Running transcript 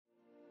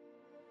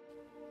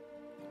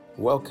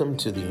Welcome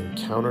to the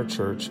Encounter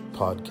Church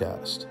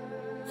podcast.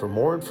 For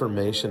more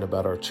information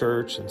about our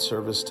church and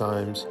service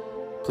times,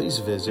 please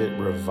visit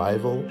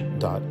revival.me.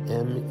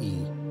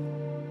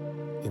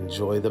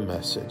 Enjoy the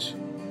message.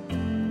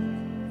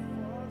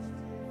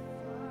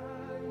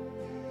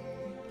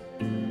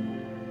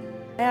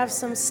 I have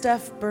some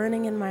stuff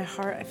burning in my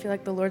heart. I feel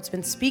like the Lord's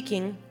been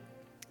speaking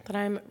that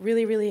I'm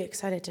really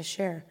excited to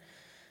share.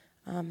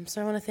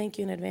 So I want to thank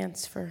you in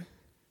advance for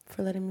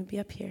letting me be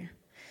up here.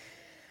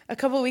 A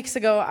couple of weeks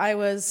ago,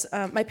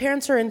 my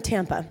parents are in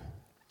Tampa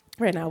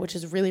right now, which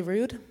is really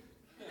rude.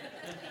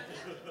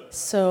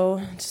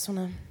 So I just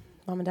want to,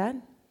 Mom and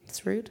Dad,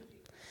 it's rude.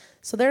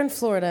 So they're in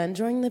Florida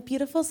enjoying the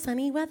beautiful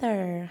sunny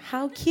weather.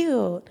 How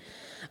cute.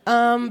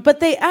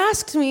 But they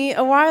asked me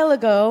a while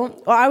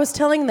ago, I was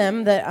telling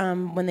them that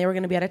when they were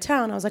going to be out of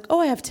town, I was like,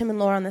 I have Tim and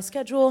Laura on the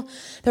schedule.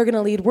 They're going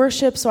to lead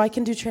worship so I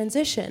can do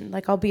transition.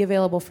 Like, I'll be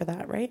available for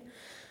that, right?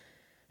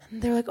 And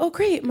they're like, oh,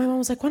 great. My mom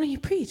was like, why don't you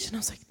preach? And I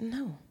was like,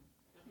 no.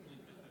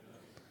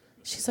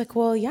 She's like,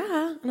 well,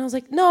 yeah. And I was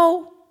like,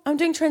 no, I'm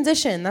doing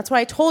transition. That's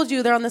why I told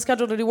you they're on the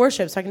schedule to do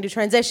worship so I can do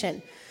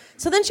transition.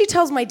 So then she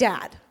tells my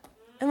dad.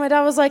 And my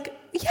dad was like,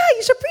 yeah,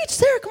 you should preach,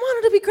 Sarah. Come on,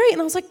 it'll be great.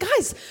 And I was like,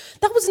 guys,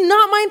 that was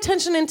not my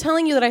intention in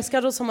telling you that I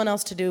scheduled someone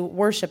else to do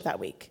worship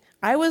that week.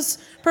 I was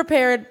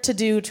prepared to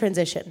do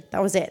transition.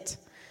 That was it.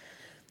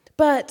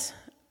 But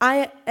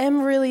I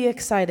am really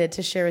excited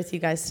to share with you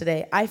guys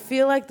today. I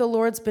feel like the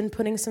Lord's been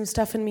putting some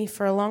stuff in me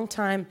for a long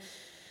time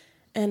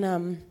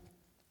and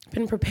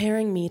been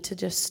preparing me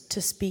to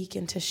speak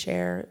and to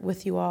share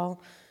with you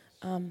all.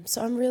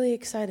 So I'm really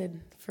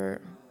excited for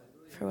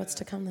what's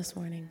to come this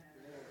morning.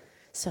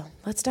 So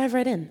let's dive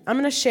right in. I'm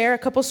going to share a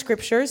couple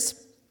scriptures.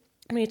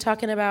 I'm going to be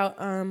talking about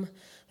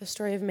the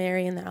story of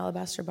Mary in the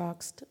alabaster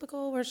box.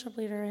 Typical worship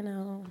leader, I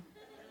know.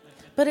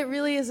 But it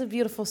really is a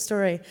beautiful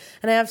story.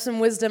 And I have some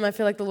wisdom I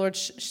feel like the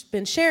Lord's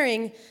been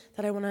sharing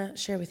that I want to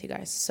share with you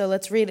guys. So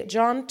let's read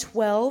John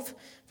 12,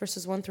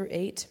 verses 1 through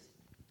 8.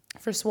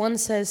 Verse 1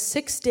 says,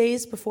 6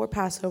 days before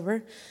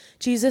Passover,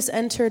 Jesus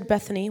entered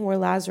Bethany, where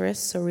Lazarus,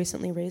 so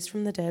recently raised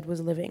from the dead, was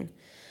living.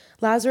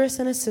 Lazarus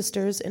and his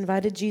sisters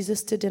invited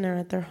Jesus to dinner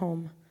at their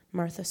home.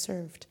 Martha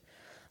served.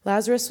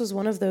 Lazarus was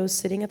one of those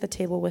sitting at the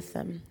table with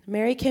them.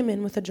 Mary came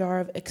in with a jar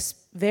of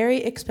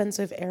very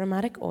expensive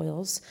aromatic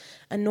oils,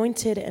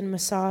 anointed and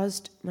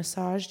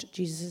massaged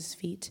Jesus'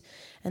 feet,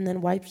 and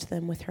then wiped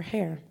them with her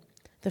hair.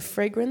 The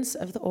fragrance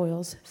of the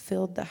oils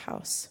filled the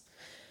house.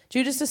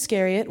 Judas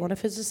Iscariot, one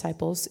of his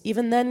disciples,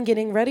 even then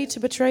getting ready to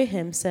betray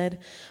him, said,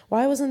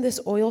 why wasn't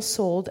this oil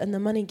sold and the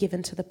money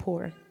given to the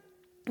poor?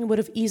 It would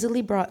have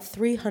easily brought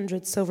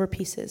 300 silver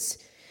pieces.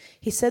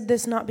 He said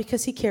this not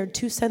because he cared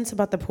 2 cents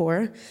about the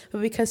poor, but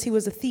because he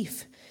was a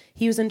thief.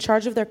 He was in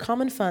charge of their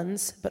common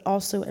funds, but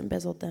also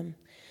embezzled them.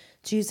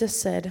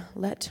 Jesus said,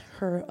 let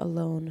her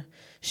alone.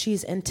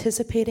 She's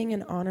anticipating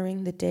and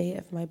honoring the day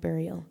of my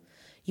burial.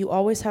 You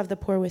always have the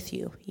poor with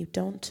you. You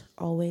don't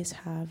always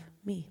have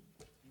me.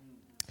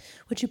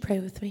 Would you pray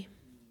with me?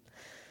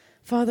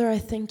 Father, I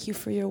thank you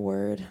for your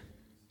word.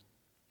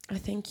 I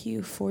thank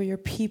you for your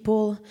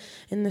people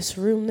in this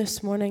room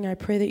this morning. I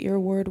pray that your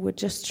word would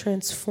just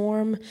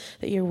transform,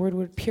 that your word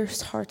would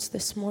pierce hearts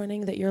this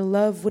morning, that your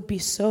love would be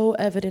so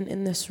evident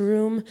in this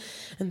room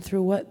and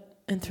through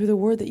the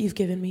word that you've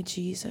given me,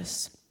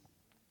 Jesus.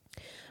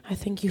 I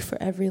thank you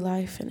for every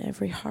life and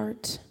every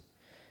heart.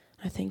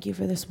 I thank you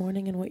for this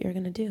morning and what you're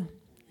going to do.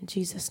 In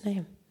Jesus'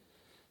 name,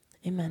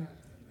 amen.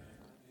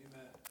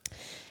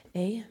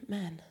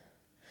 Amen.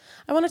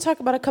 I want to talk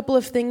about a couple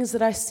of things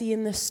that I see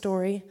in this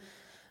story.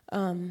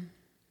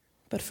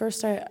 But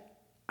first, I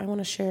want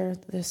to share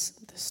this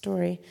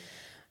story.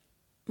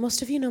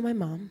 Most of you know my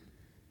mom.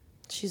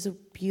 She's a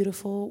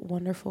beautiful,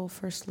 wonderful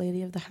first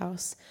lady of the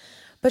house.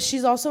 But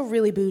she's also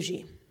really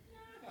bougie.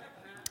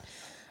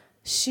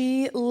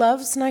 She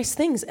loves nice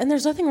things, and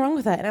there's nothing wrong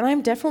with that. And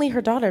I'm definitely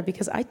her daughter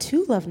because I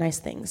too love nice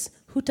things.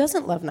 Who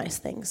doesn't love nice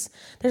things?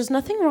 There's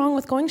nothing wrong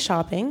with going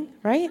shopping,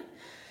 right?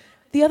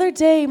 The other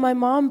day, my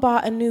mom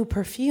bought a new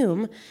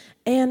perfume,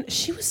 and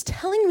she was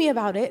telling me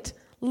about it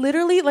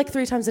literally like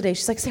 3 times a day.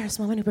 She's like, Sarah,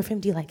 smell my new perfume.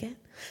 Do you like it?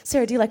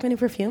 Sarah, do you like my new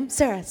perfume?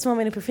 Sarah, smell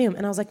my new perfume.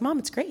 And I was like, Mom,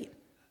 it's great.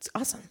 It's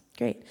awesome.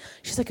 Great.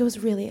 She's like, it was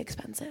really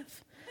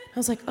expensive. I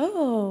was like,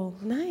 oh,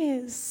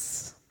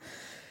 nice.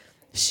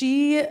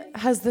 She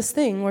has this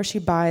thing where she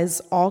buys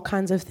all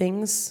kinds of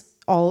things,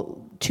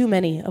 too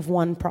many of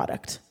one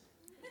product.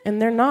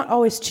 And they're not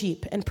always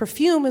cheap. And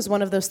perfume is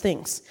one of those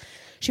things.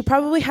 She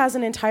probably has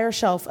an entire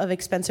shelf of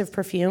expensive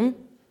perfume.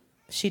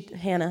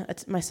 Hannah,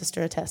 my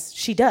sister, attests.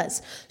 She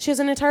does. She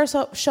has an entire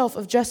shelf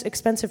of just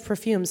expensive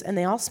perfumes, and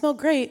they all smell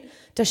great.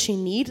 Does she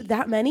need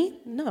that many?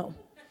 No.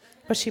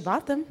 But she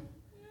bought them.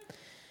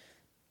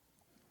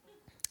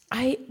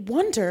 I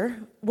wonder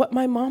what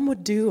my mom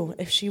would do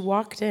if she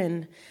walked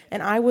in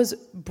and I was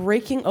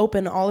breaking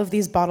open all of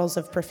these bottles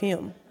of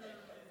perfume.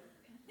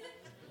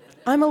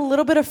 I'm a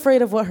little bit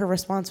afraid of what her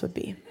response would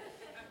be.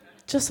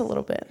 Just a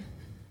little bit.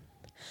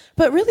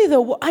 But really,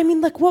 though, I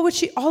mean, like, what would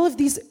all of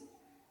these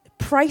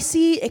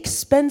pricey,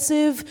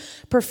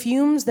 expensive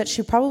perfumes that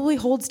she probably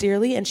holds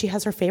dearly, and she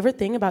has her favorite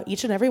thing about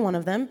each and every one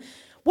of them.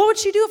 What would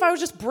she do if I was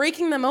just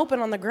breaking them open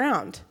on the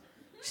ground?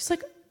 She's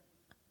like,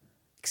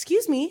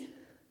 excuse me,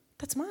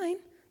 that's mine.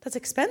 That's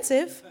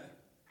expensive.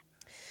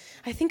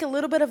 I think a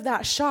little bit of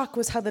that shock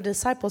was how the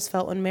disciples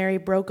felt when Mary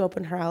broke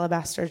open her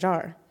alabaster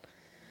jar.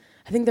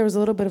 I think there was a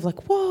little bit of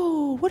like,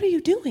 whoa, what are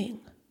you doing?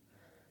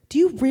 Do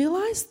you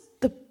realize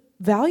the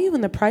value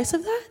and the price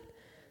of that?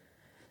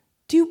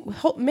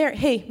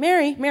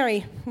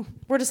 Mary,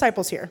 we're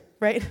disciples here,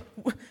 right?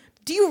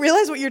 Do you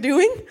realize what you're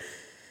doing?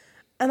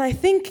 And I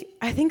think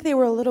they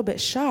were a little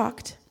bit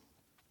shocked.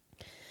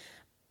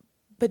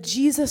 But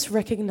Jesus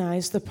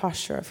recognized the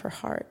posture of her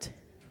heart.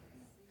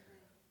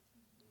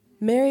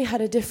 Mary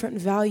had a different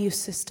value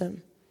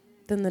system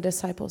than the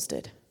disciples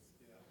did.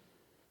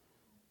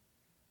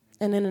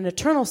 And in an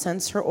eternal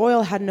sense, her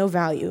oil had no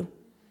value.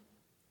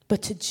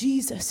 But to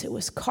Jesus, it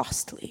was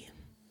costly.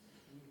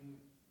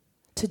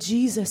 To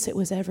Jesus, it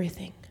was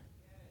everything.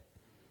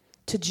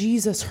 To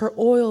Jesus, her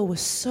oil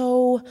was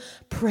so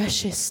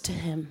precious to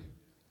him.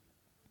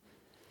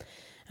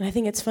 And I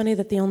think it's funny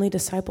that the only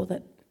disciple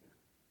that,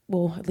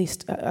 well, at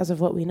least as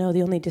of what we know,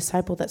 the only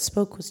disciple that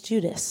spoke was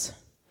Judas.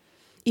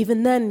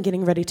 Even then,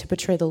 getting ready to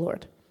betray the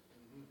Lord.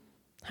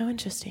 How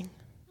interesting.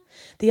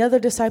 The other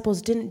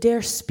disciples didn't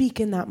dare speak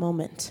in that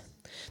moment.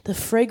 The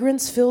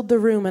fragrance filled the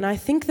room, and I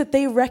think that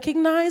they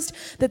recognized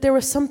that there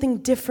was something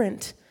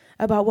different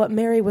about what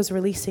Mary was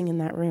releasing in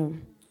that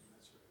room.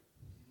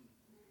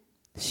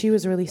 She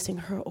was releasing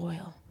her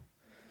oil.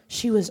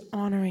 She was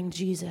honoring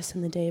Jesus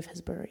in the day of his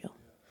burial.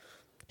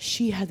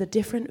 She had a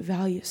different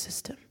value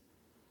system.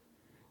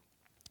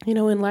 You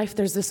know, in life,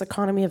 there's this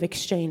economy of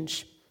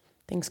exchange.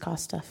 Things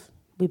cost stuff.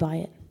 We buy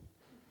it.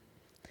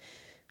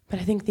 But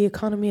I think the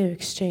economy of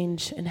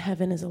exchange in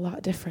heaven is a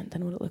lot different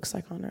than what it looks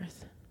like on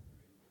earth.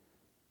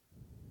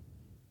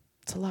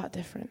 It's a lot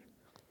different.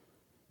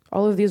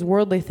 All of these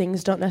worldly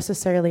things don't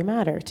necessarily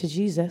matter to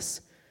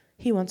Jesus.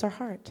 He wants our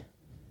heart.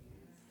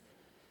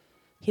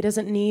 He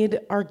doesn't need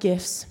our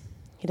gifts.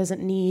 He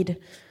doesn't need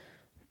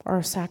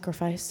our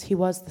sacrifice. He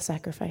was the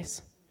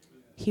sacrifice.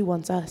 He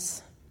wants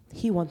us.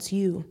 He wants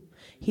you.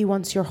 He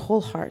wants your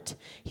whole heart.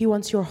 He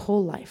wants your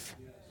whole life.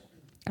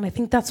 And I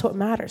think that's what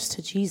matters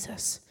to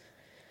Jesus.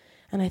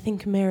 And I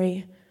think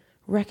Mary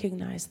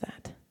recognized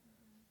that.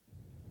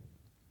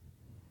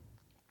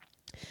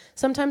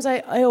 Sometimes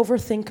I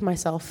overthink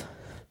myself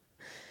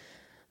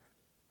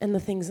and the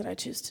things that I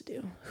choose to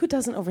do. Who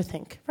doesn't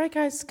overthink? Right,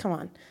 guys? Come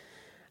on.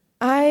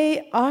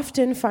 I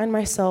often find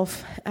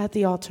myself at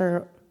the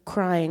altar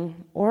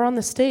crying, or on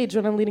the stage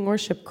when I'm leading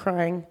worship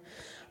crying.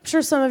 I'm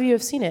sure some of you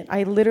have seen it.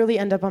 I literally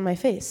end up on my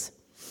face.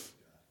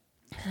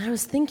 And I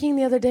was thinking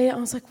the other day, I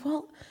was like,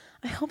 well,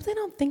 I hope they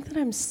don't think that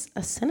I'm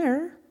a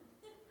sinner.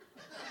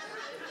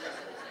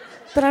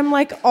 That I'm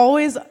like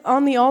always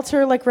on the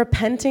altar, like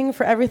repenting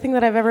for everything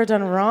that I've ever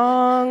done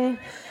wrong.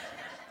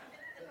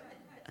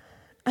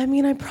 I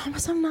mean, I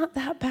promise I'm not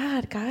that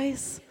bad,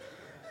 guys.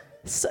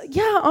 So,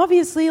 yeah,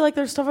 obviously, like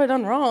there's stuff I've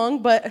done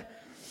wrong, but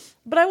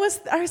I was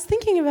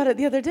thinking about it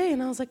the other day,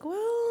 and I was like,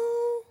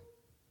 well,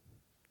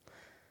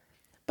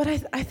 but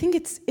I think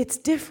it's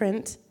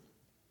different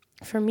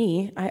for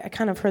me. I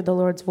kind of heard the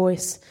Lord's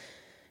voice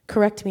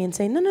correct me and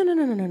say,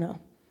 no.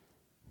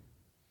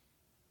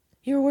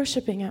 You're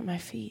worshiping at my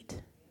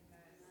feet.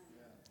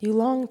 You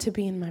long to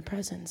be in my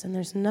presence, and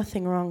there's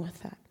nothing wrong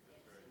with that.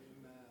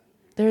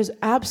 There's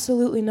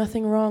absolutely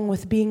nothing wrong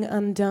with being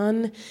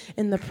undone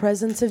in the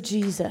presence of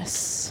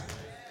Jesus.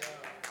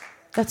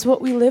 That's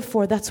what we live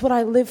for. That's what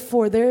I live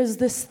for. There is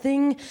this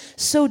thing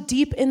so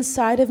deep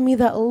inside of me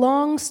that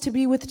longs to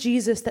be with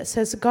Jesus, that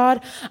says,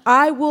 God,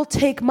 I will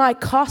take my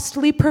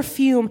costly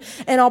perfume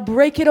and I'll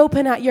break it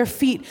open at your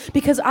feet,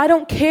 because I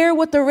don't care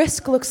what the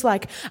risk looks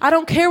like. I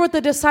don't care what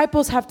the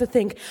disciples have to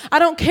think. I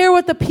don't care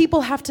what the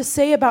people have to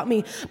say about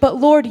me. But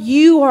Lord,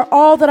 you are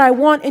all that I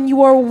want, and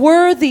you are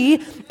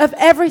worthy of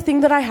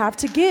everything that I have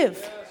to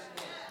give.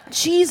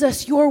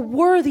 Jesus, you're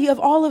worthy of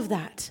all of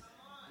that.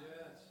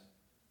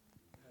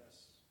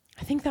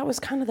 I think that was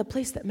kind of the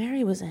place that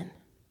Mary was in.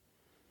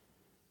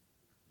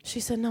 She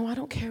said, no, I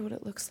don't care what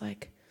it looks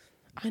like.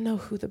 I know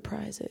who the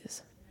prize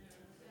is.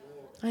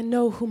 I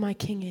know who my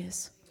king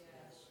is.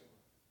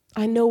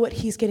 I know what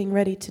he's getting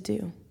ready to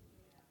do.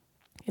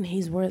 And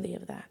he's worthy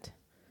of that.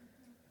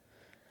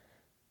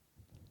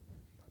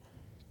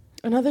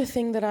 Another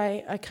thing that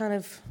I kind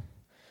of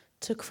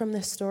took from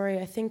this story,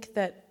 I think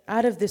that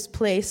out of this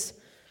place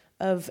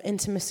of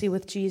intimacy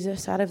with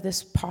Jesus, out of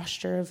this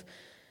posture of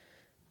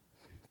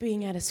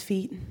being at his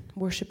feet,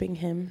 worshiping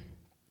him,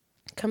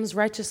 comes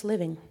righteous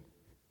living.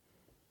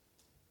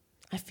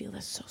 I feel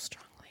this so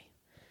strongly.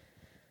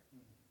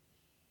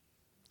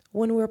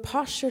 When we're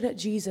postured at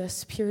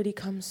Jesus, purity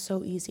comes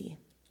so easy.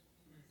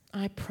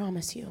 I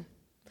promise you.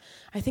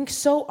 I think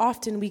so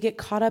often we get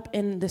caught up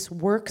in this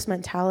works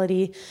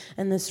mentality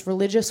and this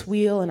religious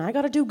wheel, and I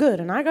got to do good,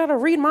 and I got to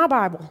read my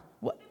Bible.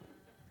 What?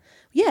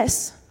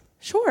 Yes,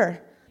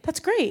 sure, that's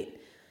great,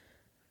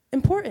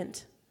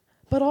 important.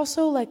 But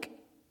also, like,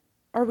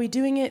 are we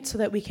doing it so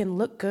that we can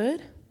look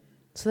good?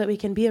 So that we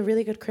can be a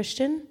really good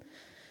Christian?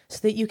 So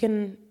that you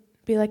can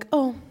be like,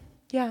 oh,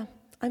 yeah,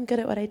 I'm good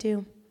at what I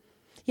do.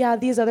 Yeah,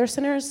 these other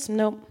sinners,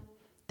 nope,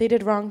 they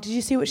did wrong. Did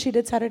you see what she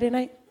did Saturday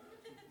night?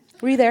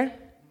 Were you there?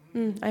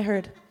 I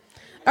heard.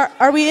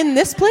 Are we in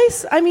this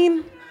place? I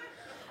mean,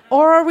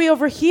 or are we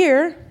over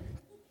here?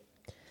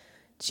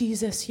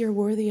 Jesus, you're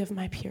worthy of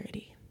my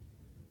purity.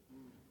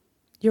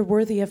 You're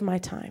worthy of my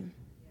time.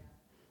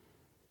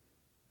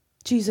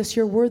 Jesus,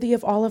 you're worthy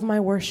of all of my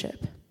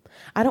worship.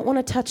 I don't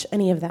want to touch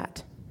any of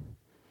that.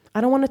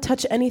 I don't want to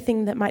touch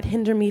anything that might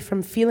hinder me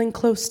from feeling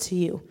close to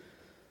you.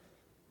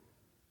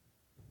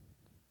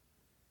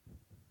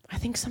 I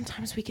think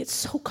sometimes we get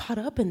so caught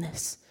up in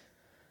this.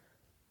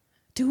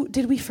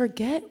 Did we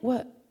forget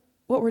what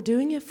we're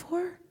doing it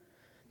for?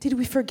 Did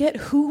we forget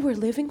who we're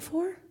living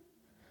for?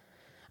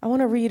 I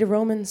want to read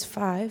Romans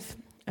 5,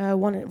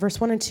 verse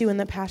 1 and 2 in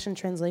the Passion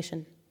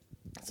Translation.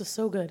 This is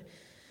so good.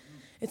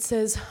 It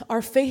says,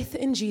 our faith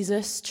in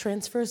Jesus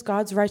transfers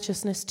God's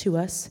righteousness to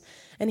us,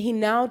 and he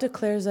now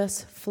declares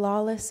us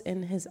flawless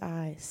in his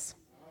eyes.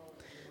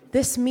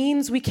 This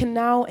means we can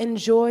now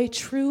enjoy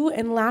true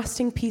and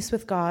lasting peace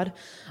with God,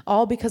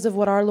 all because of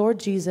what our Lord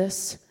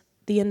Jesus,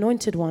 the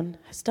Anointed One,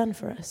 has done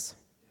for us.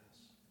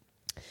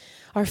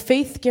 Our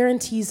faith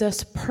guarantees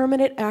us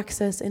permanent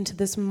access into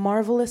this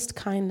marvelous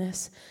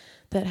kindness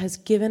that has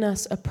given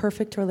us a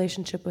perfect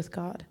relationship with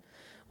God.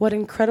 What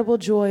incredible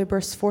joy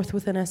bursts forth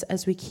within us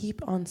as we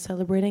keep on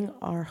celebrating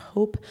our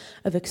hope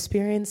of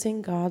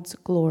experiencing God's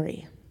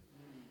glory.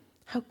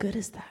 How good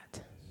is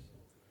that?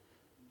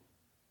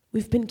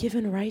 We've been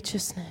given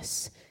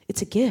righteousness.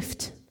 It's a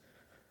gift.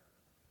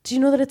 Do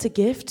you know that it's a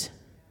gift?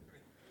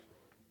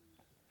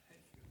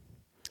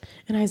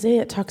 In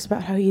Isaiah, it talks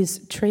about how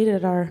he's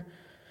traded our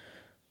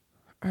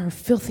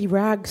filthy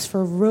rags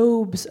for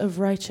robes of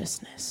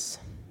righteousness.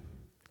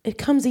 It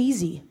comes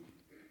easy.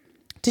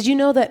 Did you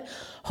know that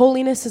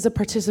holiness is a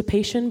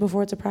participation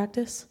before it's a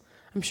practice?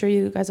 I'm sure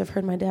you guys have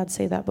heard my dad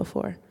say that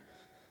before.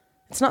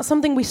 It's not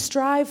something we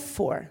strive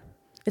for.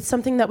 It's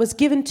something that was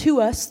given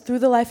to us through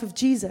the life of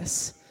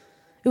Jesus.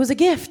 It was a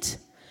gift.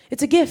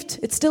 It's a gift.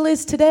 It still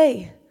is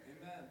today.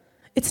 Amen.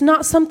 It's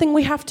not something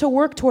we have to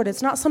work toward.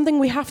 It's not something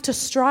we have to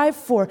strive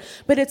for,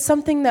 but it's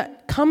something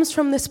that comes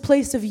from this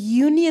place of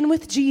union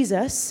with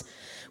Jesus.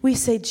 We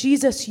say,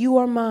 Jesus, you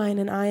are mine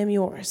and I am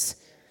yours.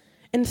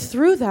 And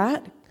through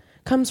that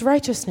comes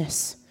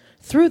righteousness.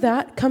 Through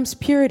that comes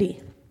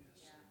purity.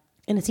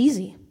 And it's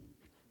easy.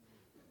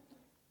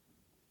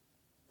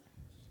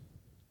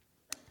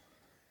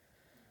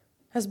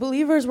 As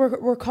believers,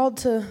 we're called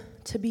to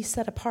be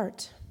set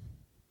apart.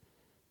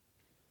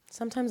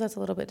 Sometimes that's a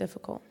little bit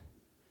difficult.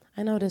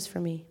 I know it is for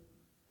me.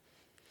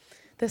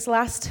 This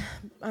last,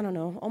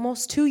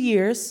 almost 2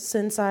 years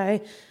since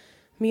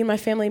me and my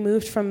family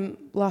moved from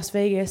Las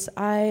Vegas,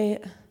 I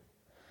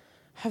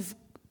have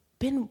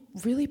been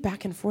really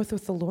back and forth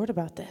with the Lord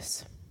about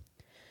this.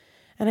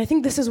 And I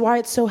think this is why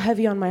it's so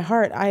heavy on my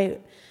heart.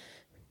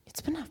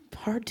 It's been a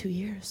hard 2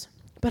 years.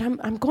 But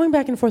I'm going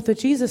back and forth with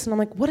Jesus, and I'm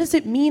like, what does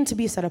it mean to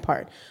be set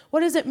apart?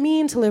 What does it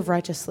mean to live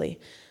righteously?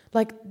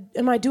 Like,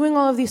 am I doing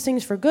all of these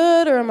things for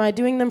good, or am I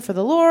doing them for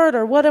the Lord,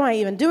 or what am I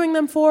even doing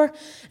them for?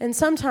 And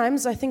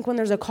sometimes I think when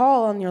there's a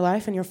call on your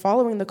life and you're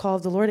following the call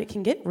of the Lord, it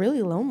can get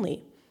really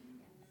lonely.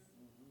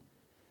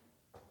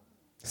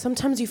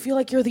 Sometimes you feel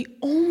like you're the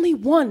only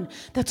one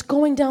that's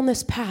going down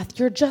this path.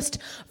 You're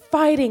just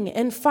fighting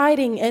and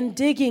fighting and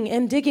digging,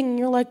 and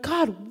you're like,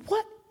 God,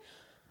 what?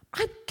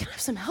 Can I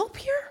have some help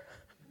here?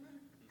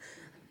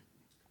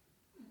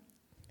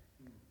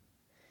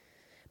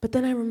 But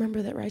then I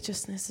remember that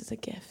righteousness is a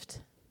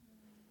gift.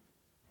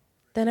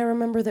 Then I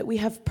remember that we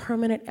have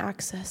permanent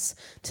access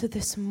to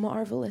this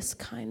marvelous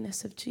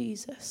kindness of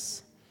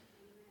Jesus.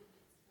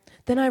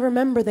 Then I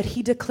remember that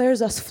he declares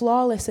us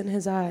flawless in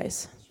his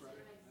eyes.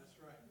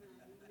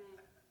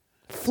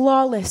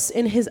 Flawless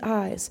in his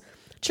eyes.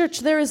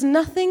 Church, there is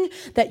nothing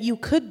that you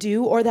could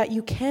do or that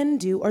you can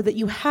do or that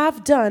you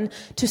have done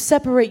to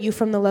separate you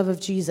from the love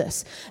of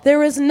Jesus.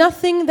 There is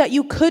nothing that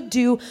you could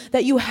do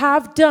that you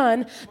have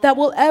done that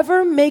will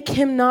ever make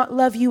him not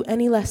love you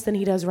any less than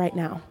he does right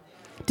now.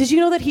 Did you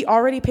know that he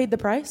already paid the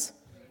price?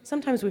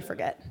 Sometimes we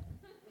forget.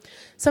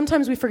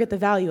 Sometimes we forget the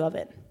value of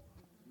it.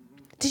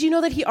 Did you know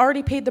that he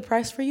already paid the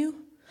price for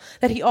you?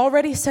 That he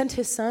already sent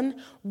his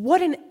son?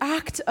 What an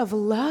act of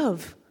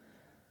love.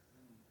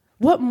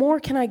 What more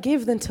can I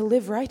give than to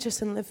live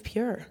righteous and live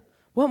pure?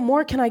 What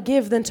more can I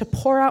give than to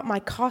pour out my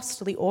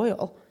costly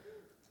oil?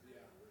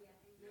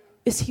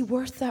 Is he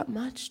worth that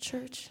much,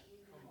 church?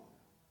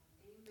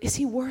 Is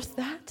he worth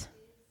that?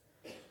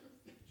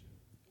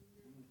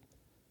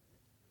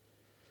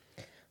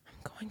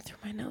 I'm going through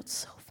my notes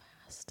so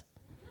fast.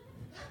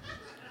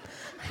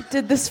 I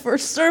did this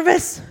first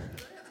service.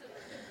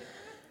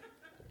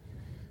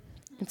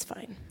 It's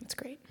fine. It's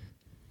great.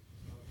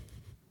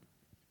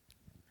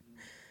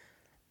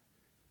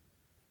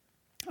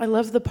 I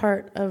love the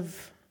part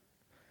of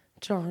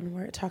John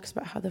where it talks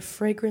about how the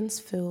fragrance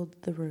filled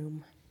the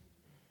room.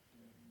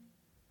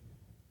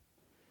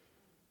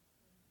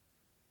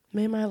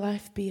 May my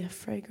life be a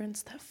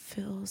fragrance that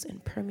fills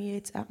and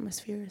permeates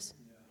atmospheres.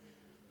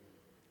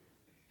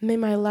 May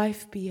my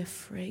life be a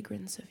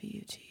fragrance of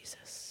you,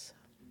 Jesus.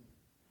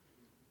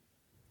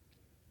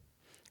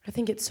 I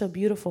think it's so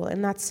beautiful,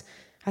 and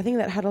I think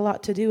that had a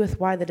lot to do with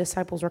why the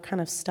disciples were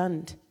kind of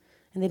stunned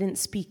and they didn't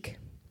speak.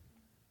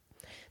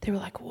 They were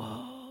like,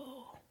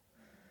 whoa.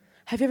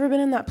 Have you ever been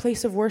in that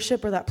place of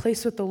worship or that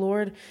place with the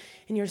Lord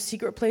in your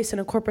secret place in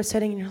a corporate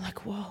setting and you're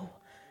like, whoa,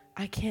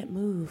 I can't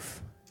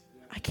move.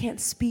 I can't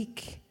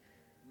speak.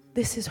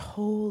 This is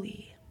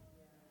holy.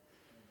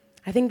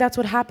 I think that's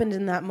what happened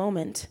in that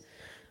moment.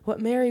 What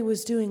Mary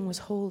was doing was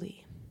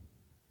holy.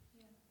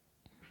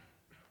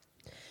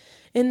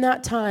 In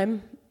that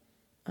time,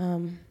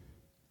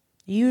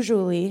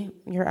 usually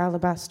your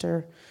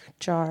alabaster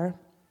jar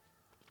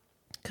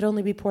could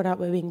only be poured out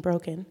by being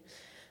broken.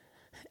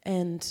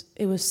 And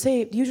it was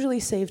usually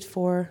saved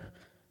for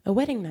a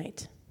wedding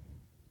night.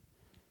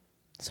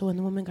 So when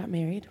the women got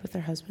married with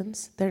their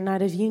husbands, their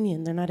night of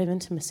union, their night of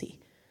intimacy.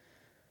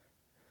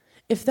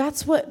 If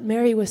that's what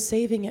Mary was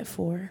saving it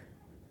for,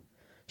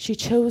 she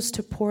chose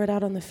to pour it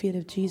out on the feet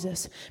of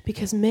Jesus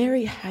because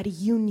Mary had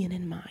union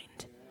in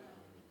mind.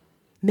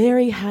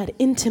 Mary had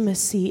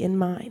intimacy in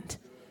mind.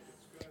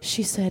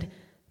 She said,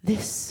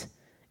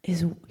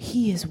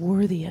 he is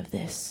worthy of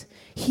this.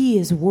 He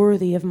is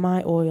worthy of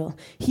my oil.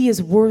 He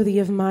is worthy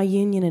of my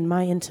union and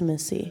my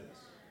intimacy.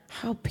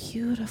 How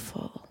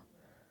beautiful.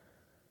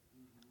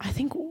 I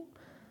think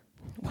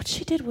what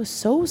she did was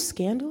so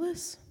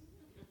scandalous.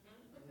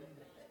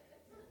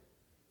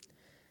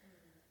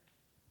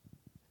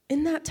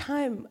 In that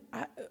time,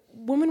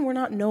 women were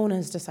not known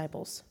as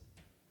disciples.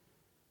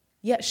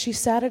 Yet she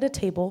sat at a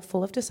table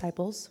full of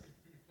disciples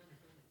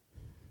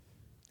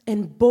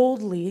and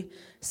boldly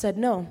said,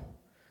 no,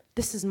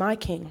 this is my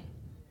king.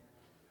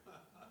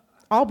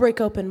 I'll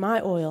break open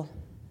my oil.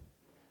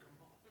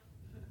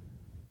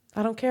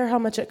 I don't care how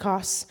much it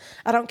costs.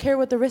 I don't care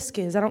what the risk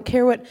is. I don't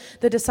care what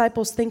the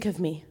disciples think of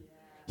me.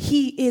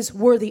 He is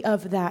worthy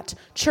of that.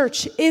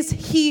 Church, is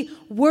he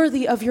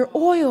worthy of your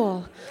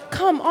oil?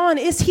 Come on,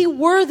 is he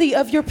worthy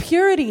of your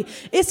purity?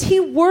 Is he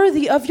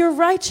worthy of your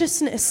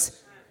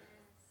righteousness?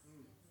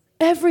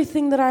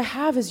 Everything that I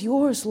have is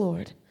yours,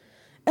 Lord.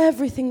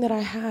 Everything that I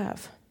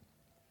have.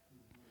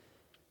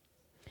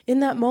 In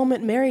that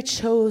moment, Mary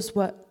chose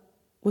what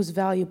was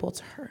valuable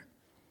to her.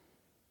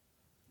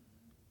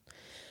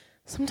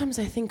 Sometimes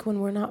I think when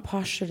we're not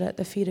postured at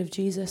the feet of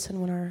Jesus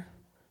and when our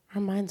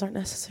minds aren't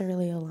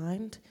necessarily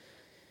aligned,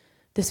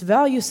 this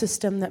value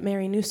system that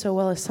Mary knew so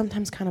well is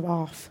sometimes kind of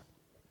off.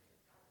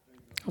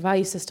 Our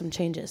value system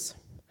changes,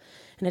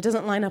 and it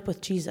doesn't line up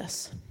with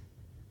Jesus.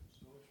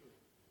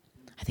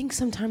 I think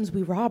sometimes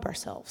we rob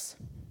ourselves.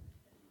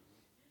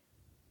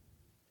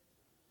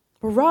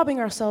 We're robbing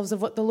ourselves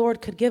of what the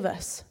Lord could give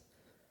us.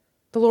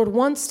 The Lord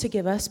wants to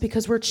give us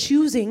because we're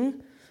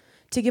choosing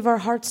to give our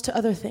hearts to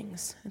other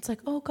things. It's like,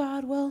 oh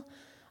God, well,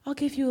 I'll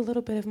give you a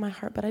little bit of my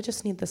heart, but I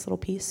just need this little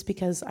piece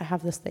because I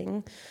have this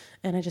thing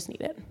and I just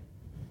need it.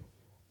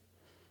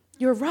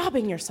 You're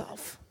robbing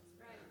yourself.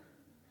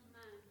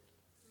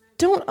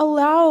 Don't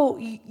allow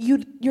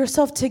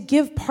yourself to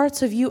give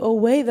parts of you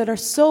away that are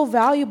so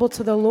valuable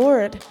to the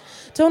Lord.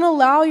 Don't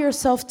allow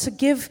yourself to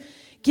give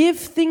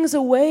things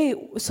away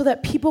so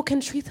that people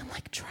can treat them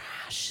like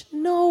trash.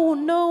 No,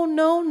 no,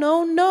 no,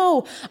 no,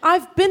 no.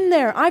 I've been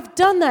there. I've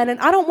done that, and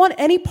I don't want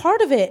any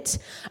part of it.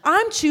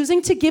 I'm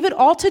choosing to give it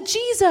all to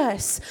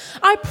Jesus.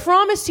 I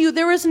promise you,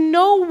 there is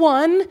no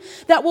one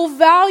that will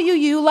value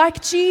you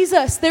like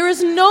Jesus. There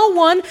is no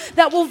one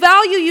that will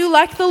value you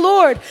like the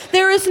Lord.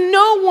 There is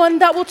no one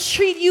that will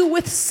treat you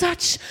with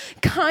such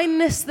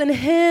kindness than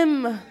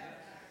him.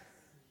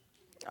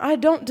 I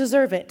don't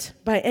deserve it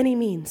by any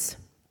means,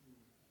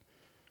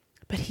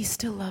 but he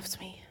still loves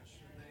me.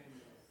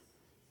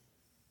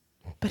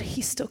 But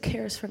he still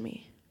cares for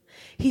me.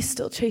 He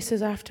still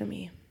chases after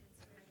me.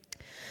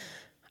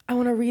 I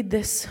want to read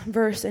this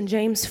verse in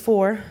James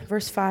 4,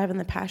 verse 5 in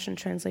the Passion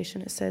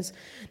Translation. It says,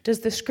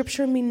 does the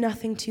scripture mean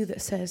nothing to you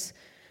that says,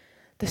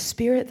 the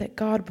spirit that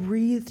God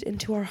breathed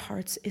into our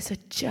hearts is a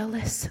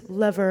jealous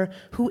lover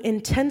who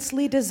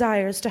intensely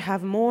desires to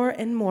have more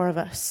and more of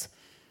us?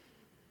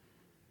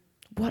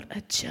 What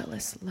a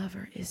jealous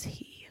lover is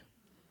he,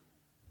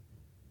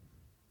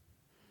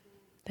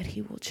 that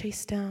he will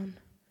chase down.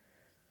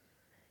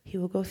 He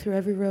will go through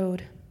every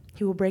road.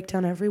 He will break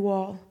down every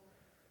wall.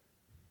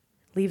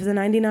 Leave the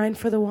 99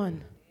 for the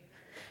one.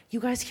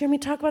 You guys hear me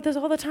talk about this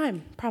all the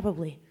time,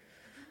 probably.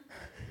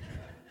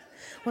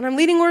 When I'm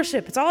leading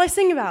worship, it's all I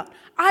sing about.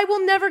 I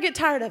will never get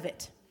tired of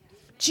it.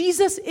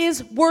 Jesus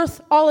is worth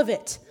all of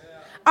it.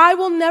 I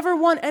will never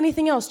want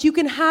anything else. You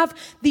can have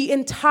the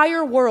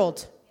entire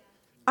world.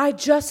 I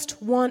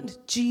just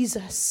want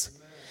Jesus.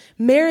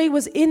 Mary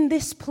was in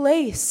this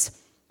place,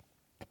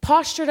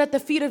 postured at the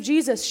feet of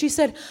Jesus. She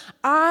said,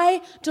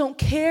 I don't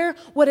care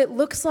what it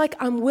looks like.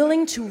 I'm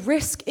willing to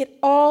risk it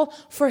all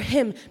for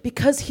him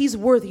because he's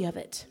worthy of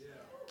it.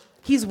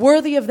 He's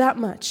worthy of that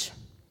much.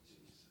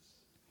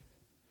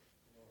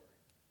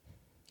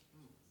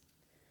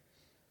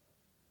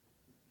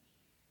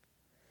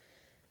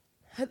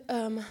 At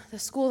the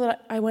school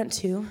that I went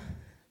to,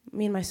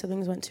 me and my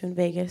siblings went to in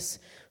Vegas,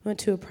 we went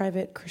to a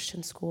private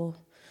Christian school.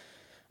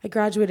 I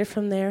graduated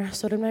from there,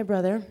 so did my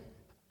brother.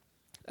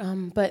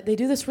 But they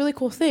do this really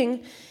cool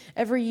thing.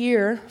 Every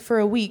year, for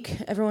a week,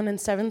 everyone in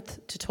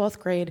 7th to 12th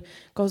grade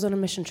goes on a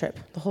mission trip,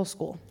 the whole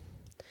school.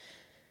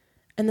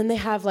 And then they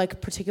have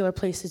like particular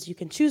places you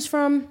can choose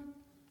from.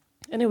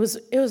 And it was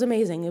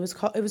amazing. It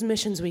was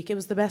Missions Week. It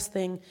was the best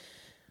thing.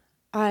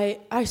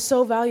 I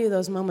so value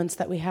those moments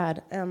that we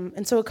had.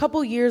 And so a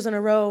couple years in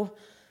a row,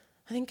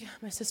 I think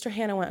my sister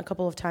Hannah went a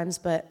couple of times,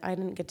 but I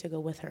didn't get to go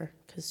with her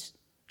because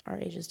our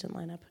ages didn't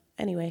line up.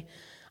 Anyway,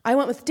 I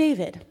went with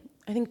David,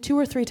 I think 2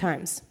 or 3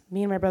 times.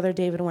 Me and my brother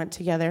David went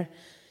together.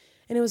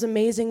 And it was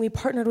amazing. We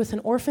partnered with an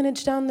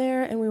orphanage down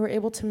there, and we were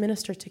able to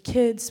minister to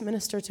kids,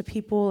 minister to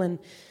people, and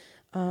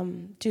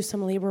do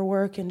some labor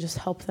work and just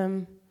help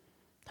them.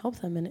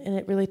 And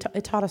it really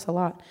it taught us a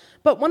lot.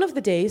 But one of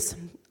the days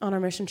on our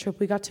mission trip,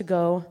 we got to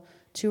go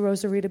to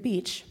Rosarita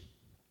Beach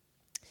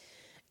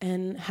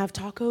and have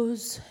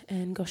tacos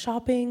and go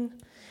shopping.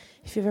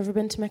 If you've ever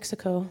been to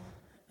Mexico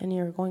and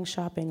you're going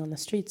shopping on the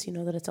streets, you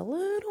know that it's a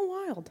little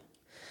wild.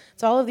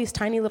 It's all of these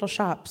tiny little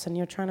shops, and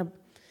you're trying to,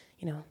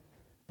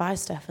 buy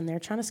stuff, and they're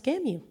trying to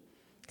scam you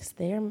because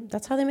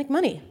that's how they make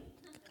money,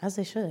 as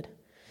they should.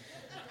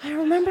 I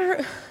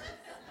remember,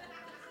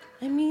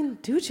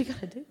 do what you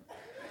gotta do.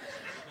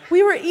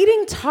 We were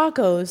eating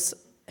tacos,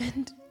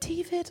 and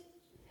David,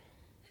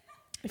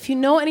 if you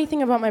know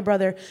anything about my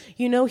brother,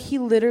 you know he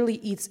literally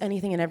eats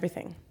anything and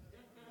everything.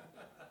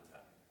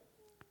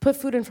 Put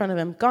food in front of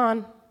him,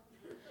 gone.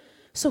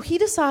 So he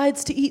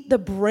decides to eat the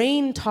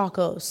brain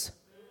tacos.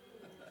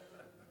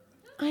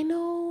 I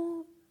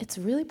know it's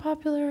really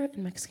popular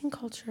in Mexican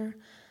culture.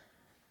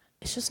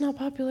 It's just not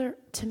popular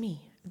to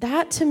me.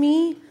 That, to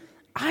me,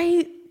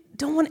 I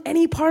don't want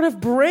any part of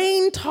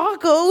brain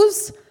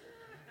tacos.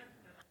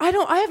 I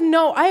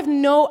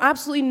have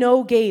absolutely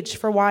no gauge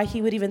for why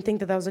he would even think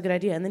that was a good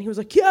idea. And then he was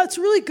like, yeah, it's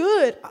really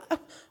good.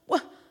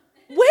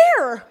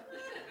 Where?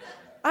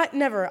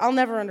 I'll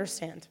never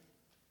understand.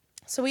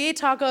 So we ate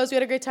tacos, we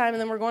had a great time,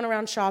 and then we're going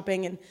around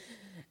shopping,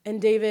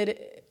 and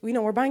David,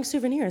 we're buying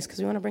souvenirs because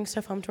we want to bring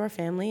stuff home to our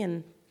family,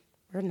 and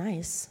we're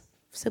nice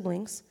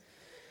siblings.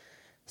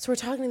 So we're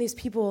talking to these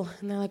people,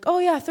 and they're like, oh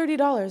yeah,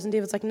 $30. And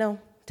David's like, no,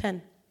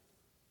 10.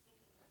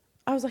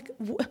 I was like,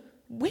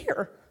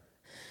 where?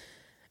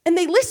 And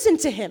they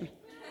listened to him.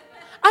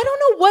 I don't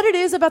know what it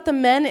is about the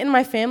men in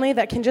my family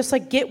that can just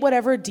get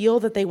whatever deal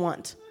that they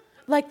want.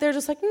 They're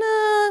just like,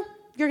 nah,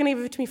 you're going to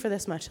give it to me for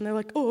this much. And they're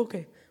like, oh,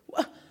 okay.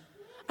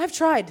 I've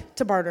tried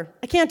to barter.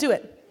 I can't do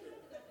it.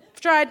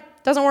 I've tried.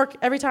 Doesn't work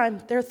every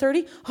time. They're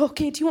 30.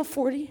 Okay, do you want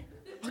 40?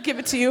 I'll give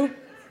it to you.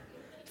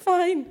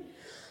 Fine.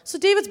 So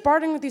David's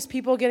bartering with these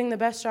people, getting the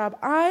best job.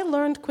 I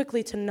learned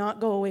quickly to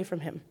not go away from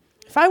him.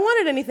 If I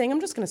wanted anything,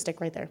 I'm just going to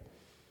stick right there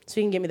so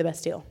he can get me the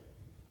best deal.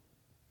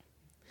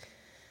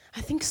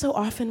 I think so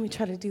often we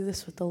try to do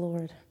this with the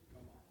Lord.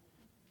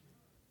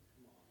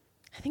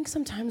 I think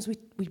sometimes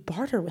we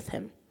barter with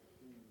him.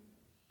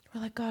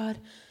 We're like, God,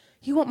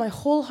 you want my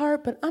whole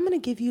heart, but I'm going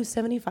to give you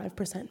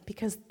 75%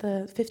 because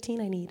the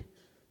 15 I need.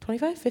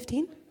 25?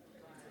 15?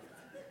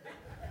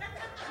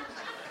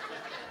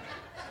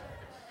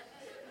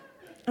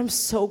 I'm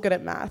so good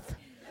at math.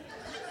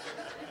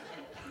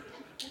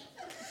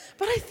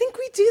 But I think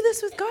we do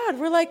this with God.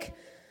 We're like,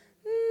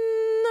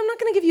 I'm not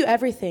going to give you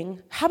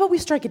everything. How about we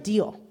strike a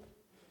deal?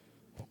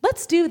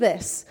 Let's do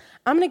this.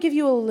 I'm going to give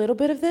you a little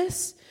bit of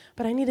this,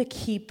 but I need to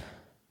keep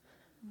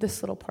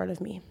this little part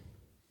of me.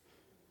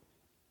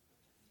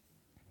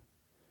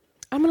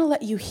 I'm going to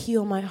let you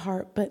heal my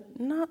heart, but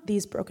not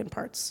these broken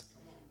parts.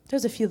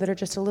 There's a few that are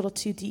just a little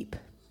too deep.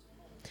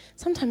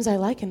 Sometimes I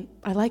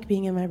like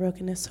being in my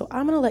brokenness, so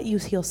I'm going to let you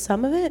heal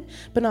some of it,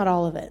 but not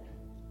all of it.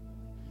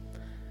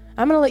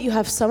 I'm going to let you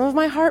have some of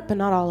my heart, but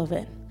not all of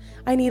it.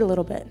 I need a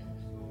little bit.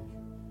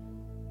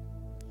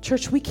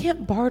 Church, we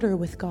can't barter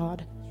with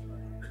God.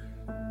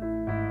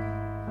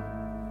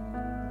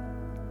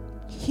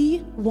 He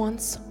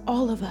wants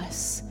all of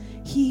us.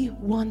 He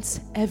wants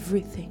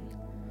everything.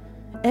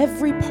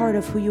 Every part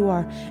of who you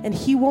are, and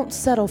he won't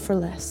settle for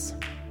less.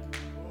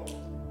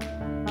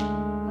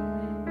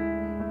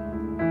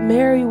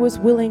 Mary was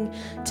willing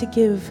to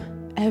give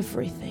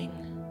everything.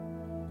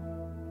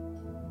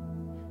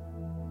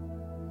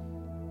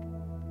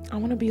 I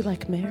want to be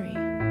like Mary.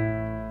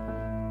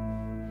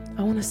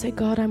 I want to say,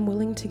 God, I'm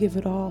willing to give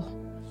it all.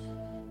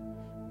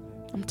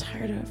 I'm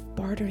tired of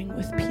bartering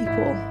with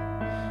people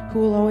who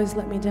will always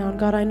let me down.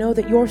 God, I know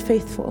that you're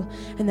faithful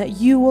and that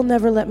you will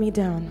never let me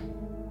down.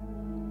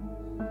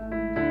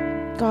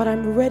 God,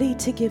 I'm ready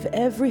to give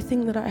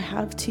everything that I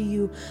have to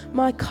you.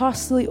 My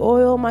costly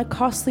oil, my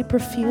costly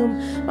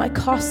perfume, my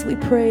costly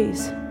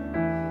praise.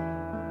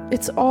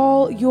 It's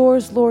all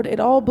yours, Lord.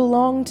 It all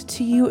belonged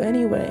to you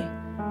anyway.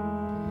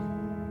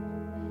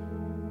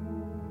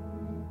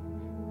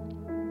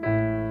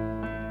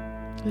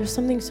 There's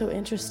something so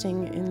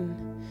interesting in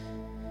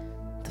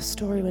the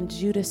story when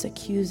Judas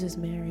accuses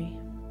Mary.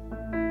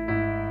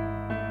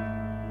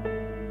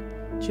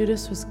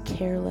 Judas was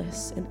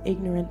careless and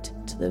ignorant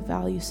to the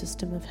value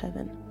system of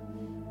heaven.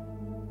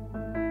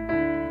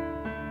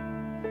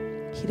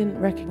 He didn't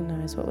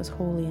recognize what was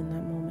holy in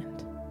that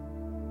moment.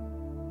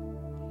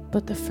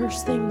 But the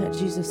first thing that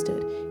Jesus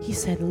did, he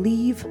said,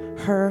 leave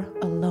her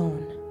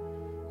alone.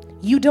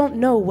 You don't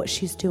know what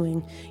she's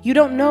doing. You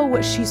don't know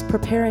what she's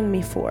preparing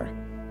me for.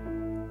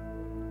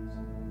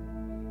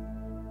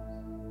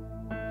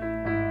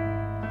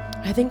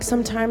 I think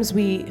sometimes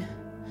we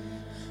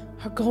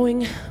are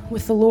going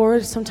with the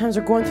Lord. Sometimes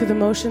we're going through the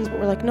motions, but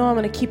we're like, no, I'm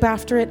going to keep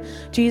after it.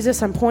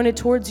 Jesus, I'm pointed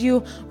towards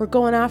you. We're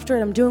going after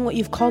it. I'm doing what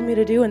you've called me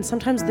to do. And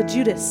sometimes the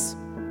Judas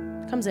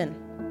comes in.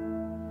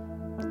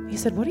 He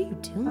said, what are you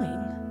doing?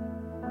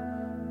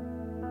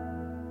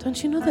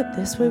 Don't you know that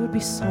this way would be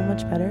so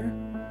much better?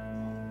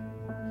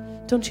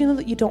 Don't you know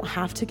that you don't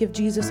have to give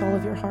Jesus all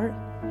of your heart?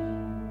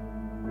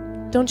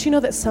 Don't you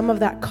know that some of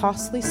that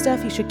costly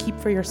stuff you should keep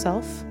for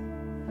yourself?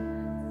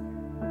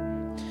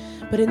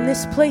 But in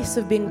this place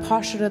of being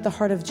postured at the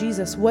heart of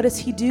Jesus, what does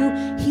he do?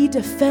 He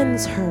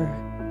defends her.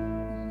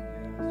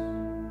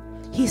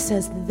 He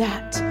says,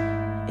 that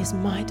is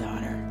my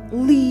daughter.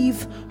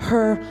 Leave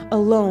her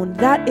alone.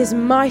 That is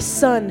my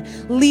son.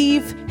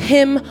 Leave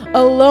him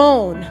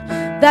alone.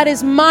 That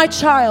is my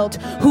child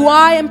who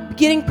I am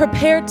getting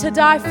prepared to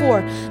die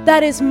for.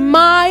 That is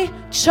my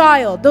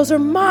child. Those are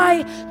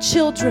my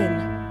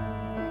children.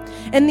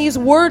 And these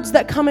words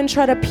that come and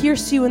try to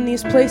pierce you in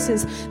these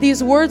places,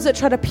 these words that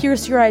try to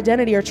pierce your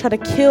identity or try to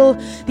kill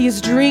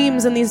these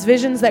dreams and these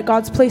visions that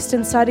God's placed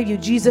inside of you,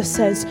 Jesus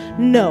says,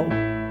 no.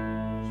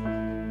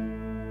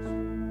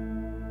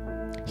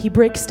 He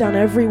breaks down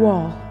every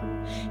wall.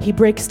 He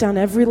breaks down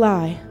every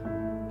lie.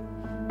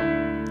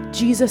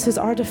 Jesus is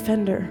our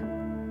defender.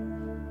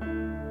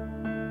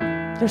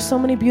 There's so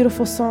many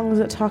beautiful songs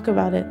that talk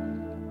about it.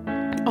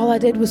 All I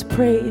did was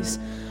praise.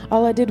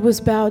 All I did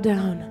was bow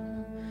down.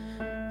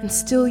 And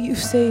still you've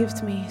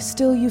saved me.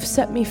 Still you've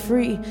set me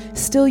free.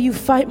 Still you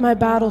fight my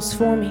battles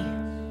for me.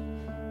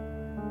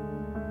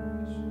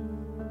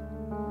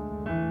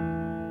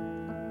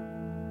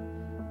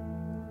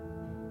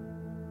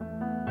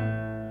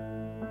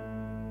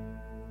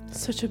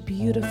 Such a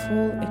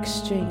beautiful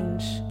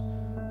exchange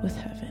with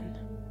heaven.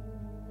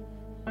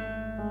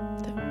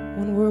 That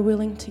when we're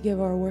willing to give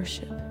our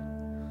worship,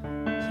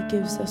 he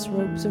gives us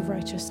robes of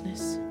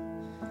righteousness.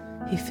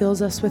 He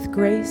fills us with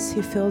grace.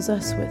 He fills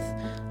us with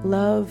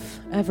love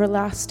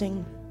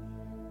everlasting.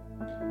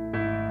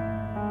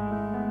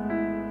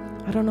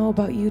 I don't know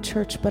about you,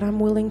 church, but I'm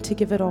willing to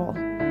give it all.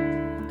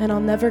 And I'll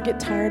never get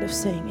tired of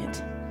saying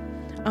it.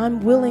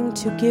 I'm willing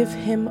to give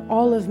him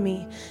all of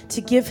me,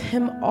 to give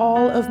him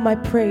all of my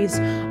praise,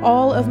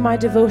 all of my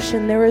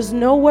devotion. There is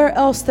nowhere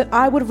else that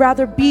I would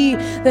rather be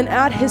than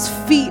at his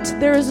feet.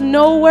 There is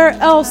nowhere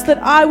else that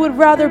I would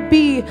rather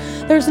be.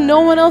 There's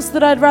no one else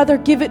that I'd rather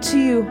give it to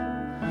you.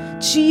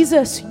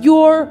 Jesus,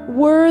 you're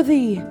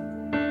worthy.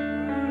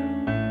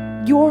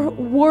 You're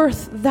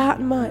worth that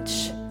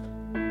much.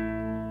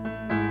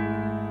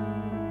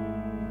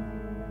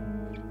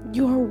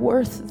 You're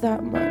worth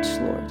that much,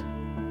 Lord.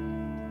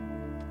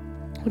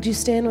 Would you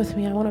stand with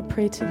me? I want to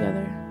pray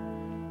together.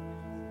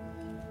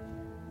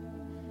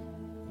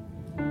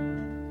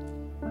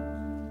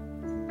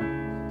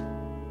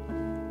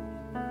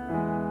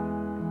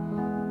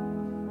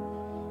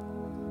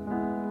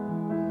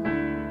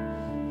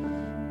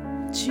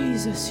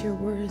 Jesus, you're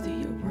worthy,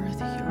 you're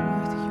worthy, you're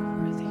worthy, you're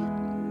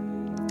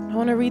worthy. I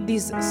want to read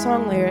these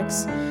song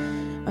lyrics.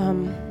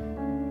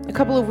 A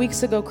couple of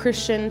weeks ago,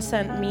 Christian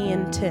sent me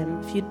and Tim.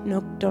 If you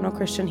don't know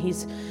Christian,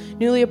 he's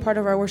newly a part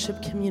of our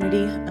worship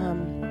community.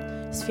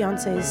 His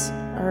fiancés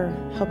are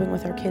helping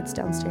with our kids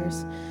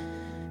downstairs.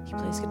 He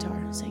plays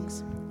guitar,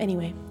 sings.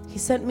 Anyway, he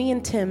sent me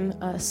and Tim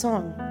a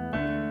song.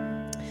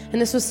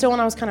 And this was still when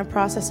I was kind of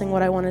processing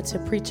what I wanted to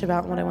preach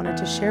about and what I wanted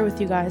to share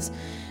with you guys.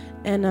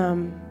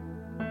 And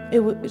it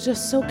was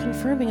just so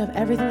confirming of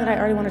everything that I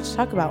already wanted to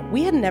talk about.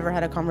 We had never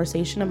had a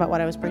conversation about what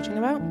I was preaching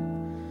about.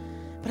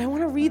 But I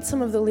want to read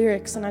some of the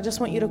lyrics, and I just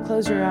want you to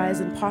close your eyes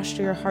and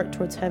posture your heart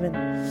towards heaven.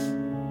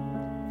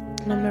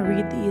 And I'm going to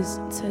read these.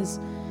 It says,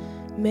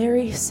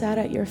 Mary sat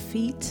at your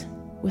feet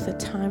with a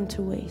time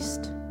to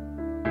waste.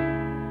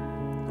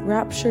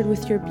 Raptured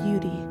with your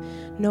beauty,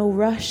 no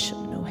rush,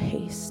 no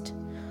haste.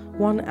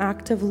 One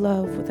act of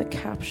love with a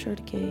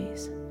captured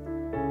gaze.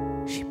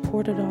 She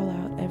poured it all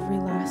out, every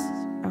last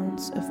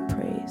ounce of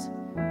praise.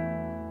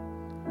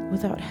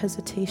 Without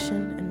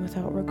hesitation and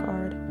without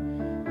regard,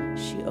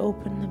 she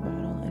opened the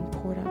bottle and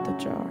poured out the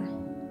jar.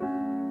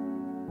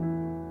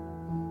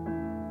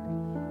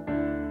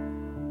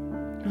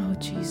 Oh,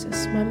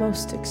 Jesus, my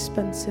most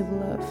expensive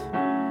love,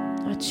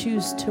 I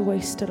choose to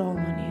waste it all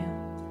on you.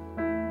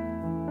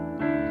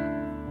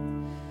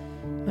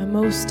 My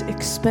most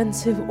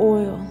expensive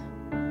oil,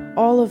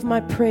 all of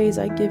my praise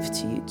I give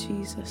to you,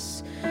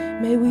 Jesus.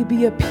 May we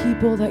be a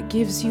people that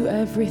gives you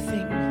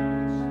everything.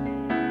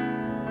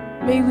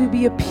 May we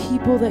be a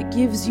people that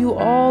gives you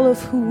all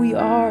of who we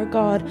are,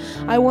 God.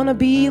 I want to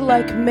be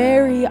like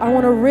Mary. I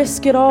want to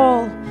risk it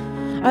all.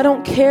 I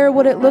don't care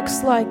what it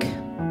looks like.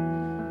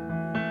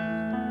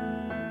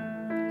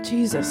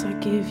 Jesus, I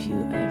give you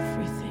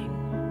everything.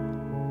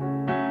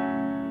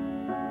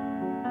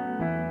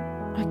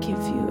 I give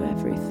you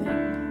everything.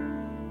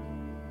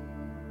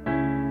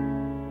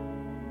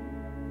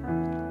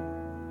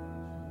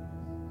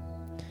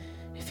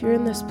 If you're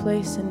in this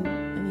place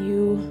and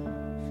you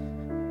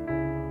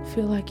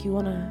feel like you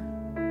want to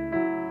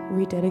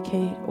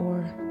rededicate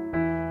or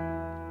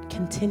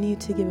continue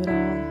to give it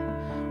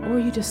all, or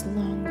you just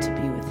long to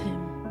be with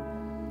him,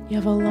 you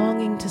have a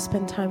longing to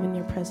spend time in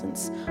your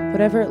presence,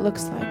 whatever it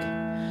looks like,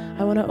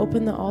 I want to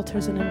open the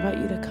altars and invite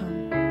you to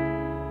come.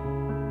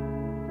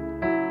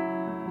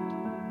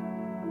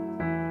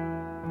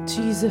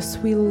 Jesus,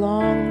 we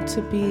long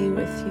to be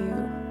with you.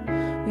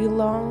 We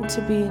long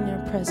to be in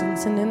your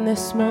presence. And in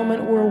this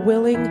moment, we're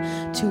willing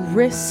to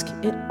risk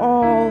it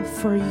all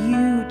for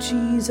you,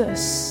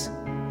 Jesus.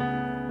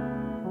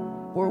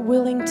 We're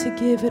willing to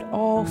give it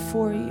all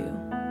for you.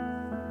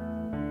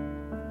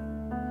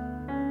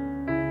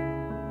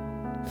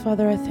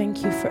 Father, I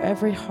thank you for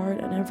every heart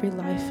and every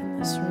life in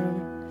this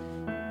room.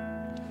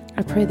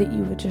 I pray that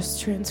you would just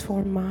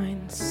transform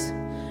minds,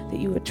 that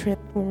you would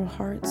transform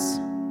hearts,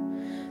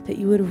 that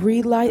you would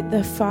relight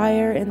the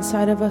fire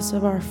inside of us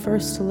of our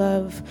first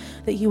love,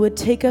 that you would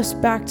take us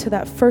back to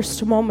that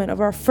first moment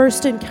of our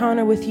first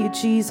encounter with you,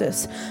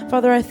 Jesus.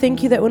 Father, I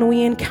thank you that when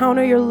we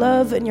encounter your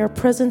love and your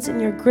presence and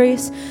your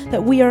grace,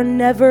 that we are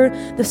never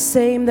the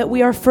same, that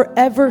we are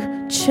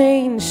forever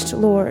changed,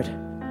 Lord.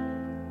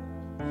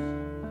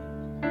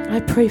 I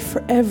pray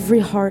for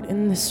every heart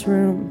in this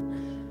room.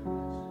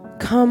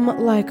 Come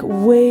like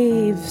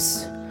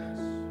waves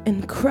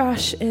and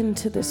crash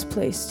into this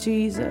place,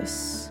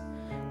 Jesus.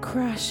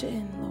 Crash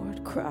in,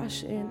 Lord.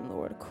 Crash in,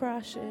 Lord.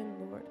 Crash in,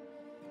 Lord.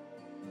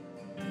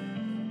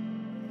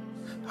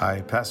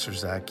 Hi, Pastor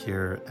Zach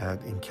here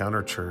at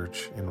Encounter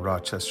Church in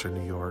Rochester,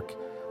 New York.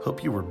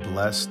 Hope you were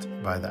blessed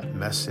by that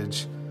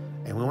message.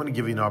 And we want to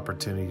give you an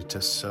opportunity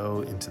to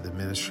sow into the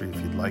ministry if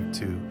you'd like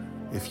to.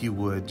 If you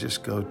would,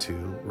 just go to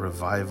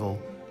revival.me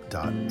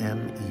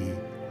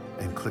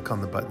and click on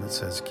the button that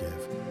says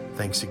give.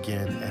 Thanks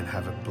again and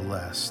have a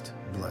blessed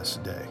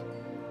day.